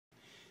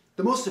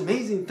The most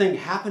amazing thing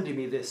happened to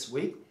me this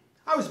week.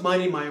 I was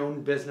minding my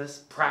own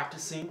business,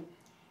 practicing,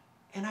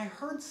 and I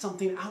heard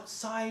something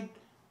outside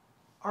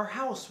our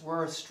house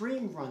where a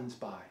stream runs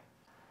by.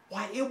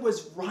 Why, it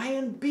was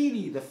Ryan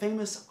Bede, the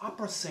famous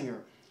opera singer,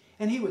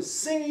 and he was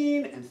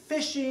singing and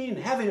fishing and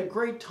having a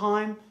great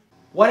time.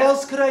 What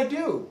else could I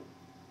do?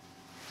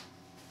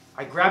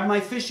 I grabbed my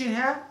fishing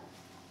hat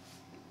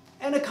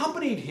and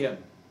accompanied him.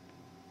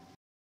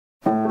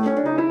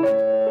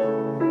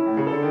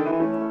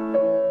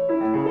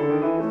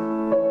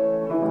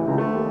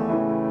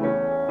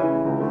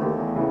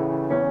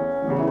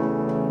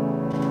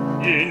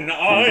 In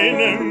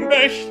einem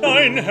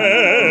Bächlein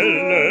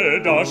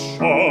helle, da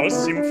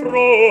schoss im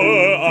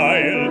frohe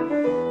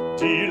Eil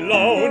die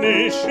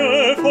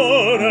launische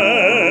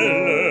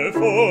Forelle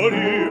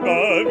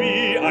vorüber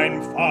wie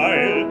ein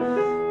Pfeil.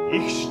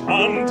 Ich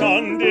stand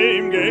an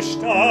dem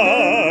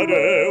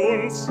Gestade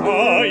und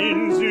sah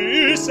in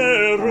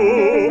süßer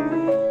Ruh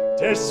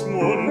des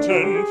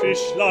munten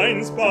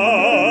Fischleins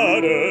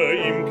Bade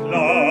im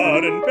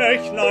klaren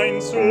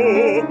Bächlein zu.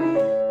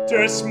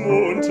 Des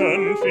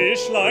munten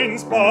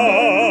Fischleins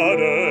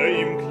Bade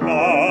im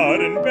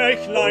klaren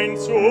Bächlein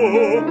zu.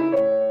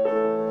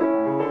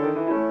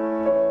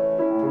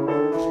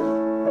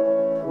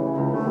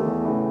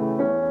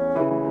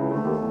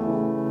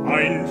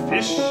 Ein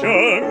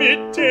Fischer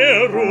mit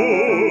der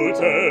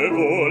Rute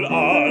wohl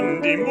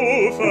an dem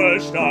Ufer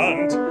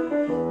stand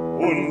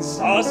und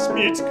saß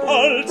mit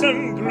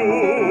kaltem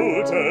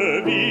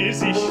Blute, wie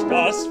sich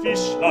das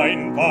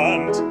Fischlein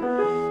wand.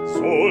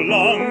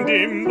 Solang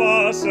dem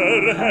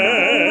Wasser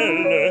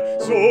helle,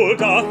 so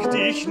dacht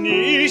ich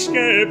nicht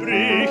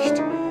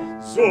gebricht,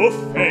 so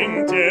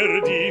fängt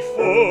die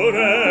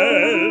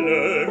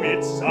Forelle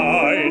mit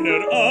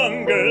seiner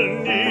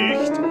Angel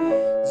nicht,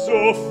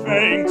 so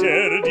fängt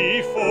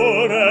die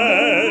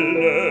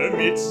Forelle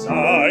mit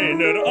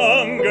seiner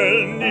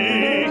Angel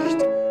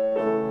nicht.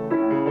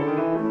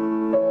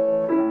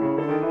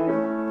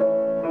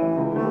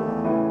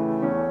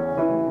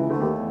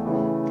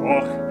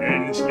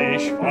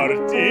 Endlich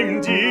ward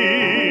dem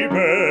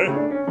Diebe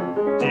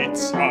die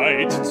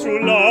Zeit zu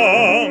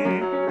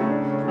lang.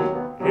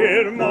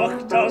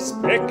 Macht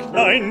das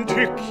Bäcklein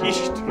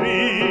tückisch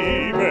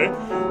triebe,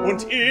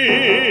 und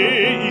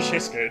ehe ich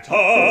es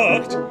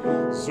gedacht,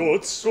 so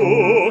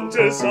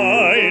zogte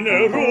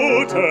seine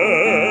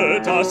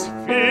Rute das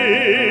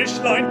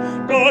Fischlein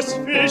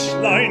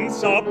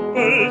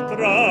zappelt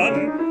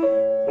dran,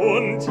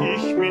 und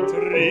ich mit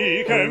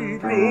regem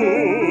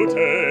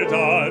Blute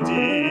da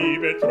die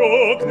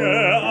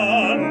Betrogne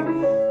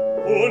an,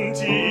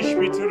 und ich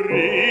mit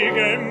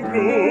regem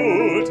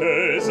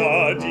Blute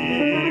sah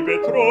die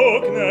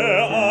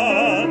Betrogne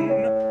an.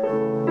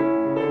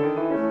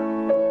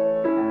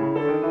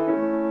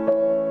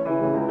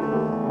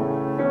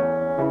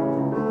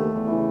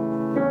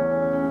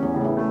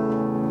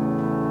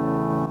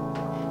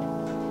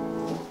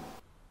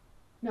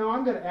 Now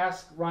I'm going to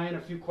ask Ryan a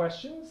few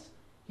questions.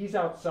 He's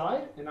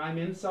outside and I'm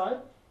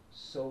inside,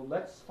 so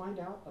let's find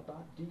out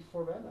about Die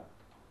Forelle.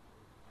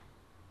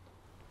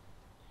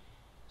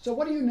 So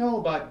what do you know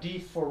about Die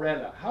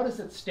Forelle? How does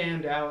it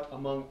stand out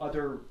among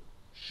other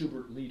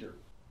Schubert lieder?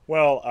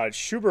 Well,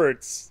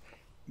 Schubert's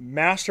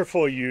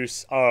masterful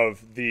use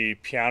of the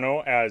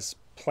piano as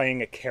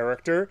playing a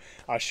character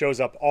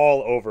shows up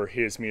all over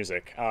his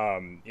music.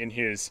 In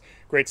his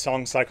great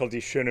song cycle, Die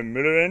Schöne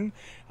Müllerin,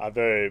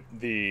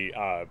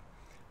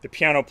 the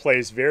piano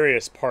plays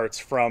various parts,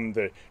 from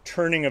the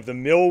turning of the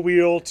mill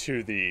wheel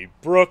to the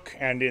brook,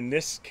 and in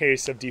this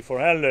case of Die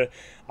Forelle,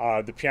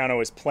 the piano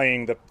is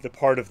playing the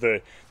part of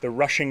the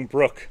rushing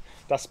brook,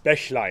 das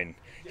Bächlein,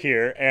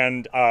 here,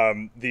 and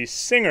the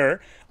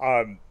singer,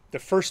 the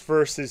first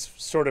verse is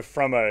sort of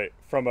from a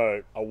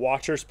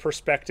watcher's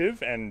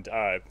perspective, and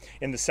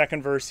in the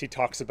second verse he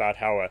talks about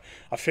how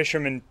a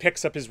fisherman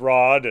picks up his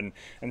rod and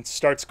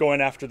starts going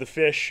after the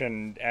fish,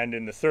 and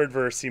in the third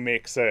verse he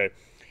makes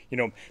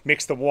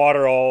the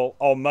water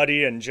all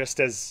muddy, and just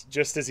as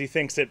he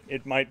thinks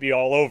it might be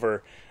all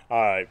over,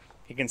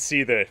 he can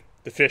see the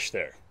fish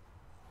there.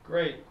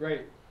 Great.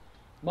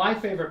 My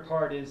favorite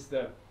part is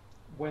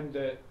when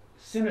the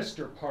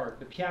sinister part,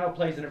 the piano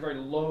plays in a very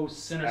low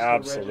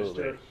sinister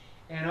register.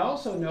 And I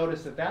also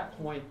noticed at that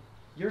point,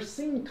 you're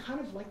singing kind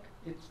of like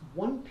it's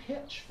one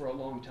pitch for a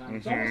long time.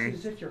 It's almost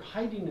as if you're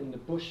hiding in the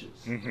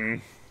bushes.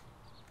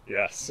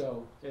 Yes.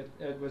 So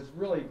it was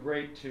really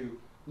great to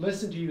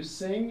listen to you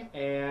sing,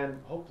 and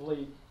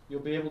hopefully you'll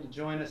be able to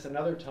join us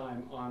another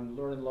time on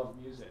Learn and Love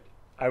Music.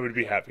 I would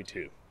be happy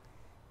to.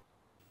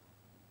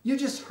 You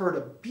just heard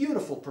a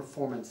beautiful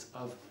performance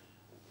of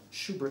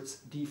Schubert's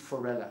Die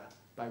Forelle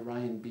by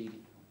Ryan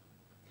Bede.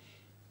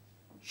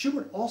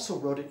 Schubert also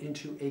wrote it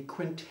into a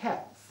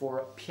quintet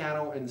for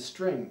piano and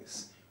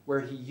strings,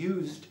 where he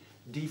used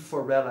Die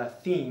Forelle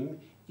theme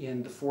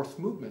in the fourth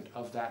movement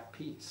of that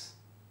piece.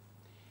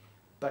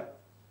 But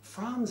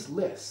Franz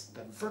Liszt,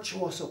 the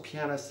virtuoso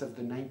pianist of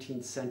the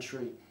 19th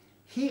century,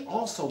 he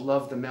also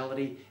loved the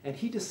melody, and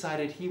he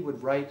decided he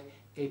would write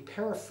a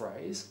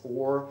paraphrase,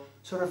 or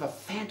sort of a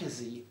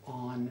fantasy,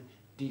 on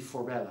Die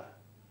Forelle.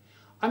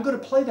 I'm going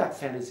to play that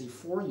fantasy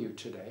for you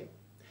today,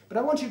 but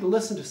I want you to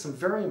listen to some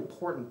very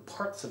important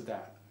parts of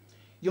that.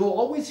 You'll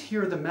always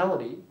hear the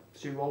melody,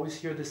 so you always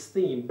hear this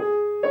theme.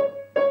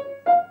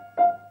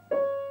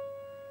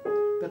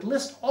 But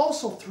Liszt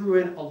also threw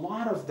in a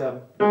lot of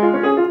the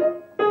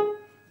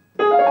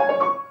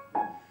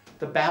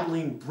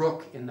babbling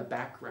brook in the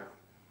background.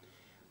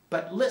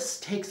 But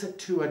Liszt takes it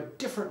to a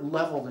different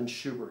level than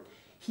Schubert.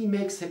 He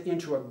makes it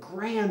into a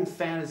grand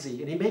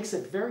fantasy, and he makes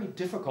it very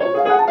difficult.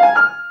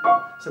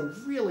 Some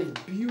really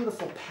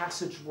beautiful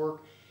passage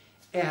work.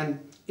 And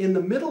in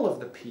the middle of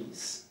the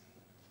piece,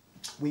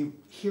 we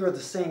hear the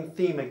same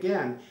theme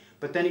again,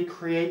 but then he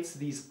creates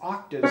these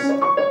octaves.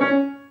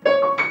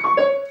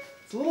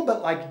 It's a little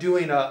bit like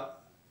doing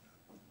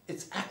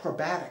it's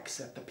acrobatics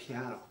at the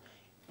piano.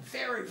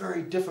 Very,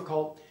 very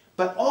difficult,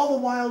 but all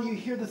the while you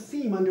hear the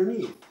theme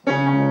underneath.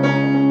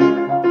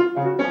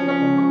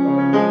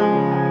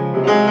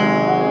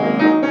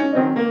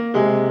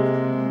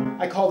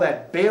 I call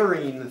that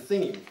burying the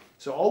theme.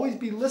 So always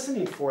be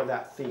listening for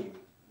that theme.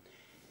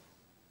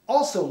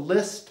 Also,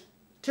 Liszt,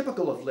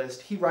 typical of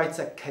Liszt, he writes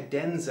a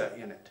cadenza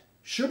in it.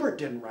 Schubert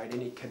didn't write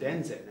any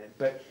cadenza in it,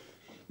 but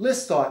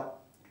Liszt thought,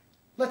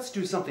 let's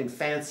do something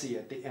fancy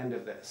at the end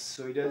of this.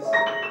 So he does.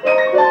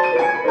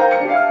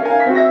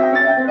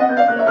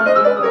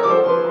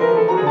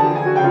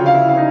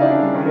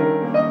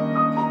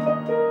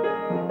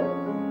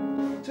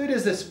 So he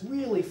does this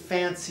really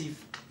fancy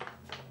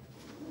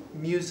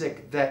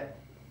music that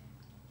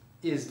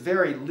is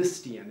very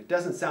Lisztian. It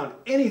doesn't sound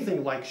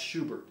anything like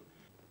Schubert,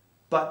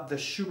 but the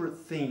Schubert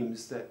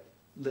themes that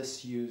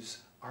Liszt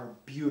use are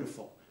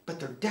beautiful, but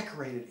they're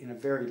decorated in a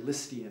very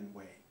Lisztian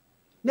way.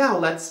 Now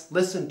let's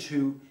listen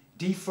to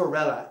Die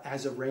Forelle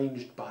as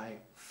arranged by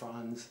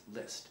Franz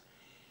Liszt.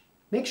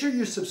 Make sure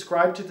you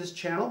subscribe to this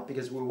channel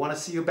because we want to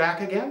see you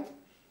back again,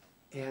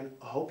 and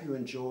I hope you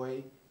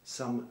enjoy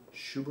some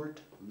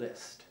Schubert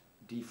Liszt,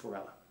 Die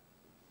Forelle.